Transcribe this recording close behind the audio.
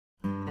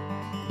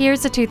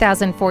Here's a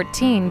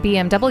 2014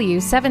 BMW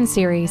 7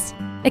 Series.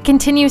 It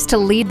continues to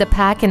lead the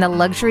pack in the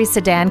luxury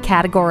sedan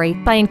category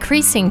by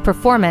increasing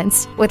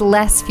performance with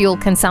less fuel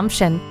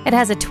consumption. It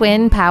has a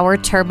twin-power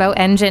turbo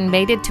engine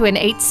mated to an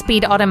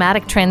 8-speed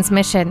automatic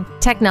transmission.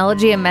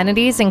 Technology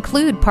amenities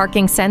include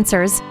parking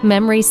sensors,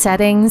 memory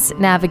settings,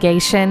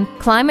 navigation,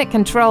 climate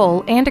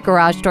control, and a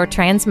garage door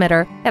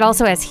transmitter. It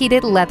also has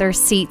heated leather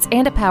seats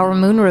and a power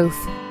moonroof.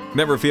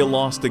 Never feel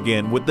lost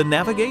again with the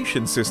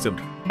navigation system.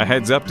 A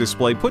heads-up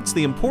display puts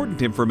the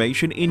important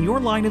information in your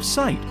line of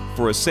sight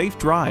for a safe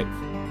drive.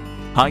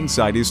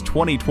 Hindsight is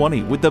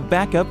 20/20 with the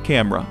backup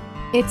camera.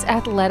 Its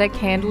athletic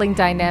handling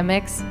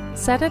dynamics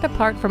set it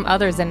apart from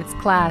others in its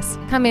class.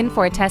 Come in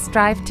for a test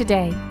drive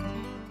today.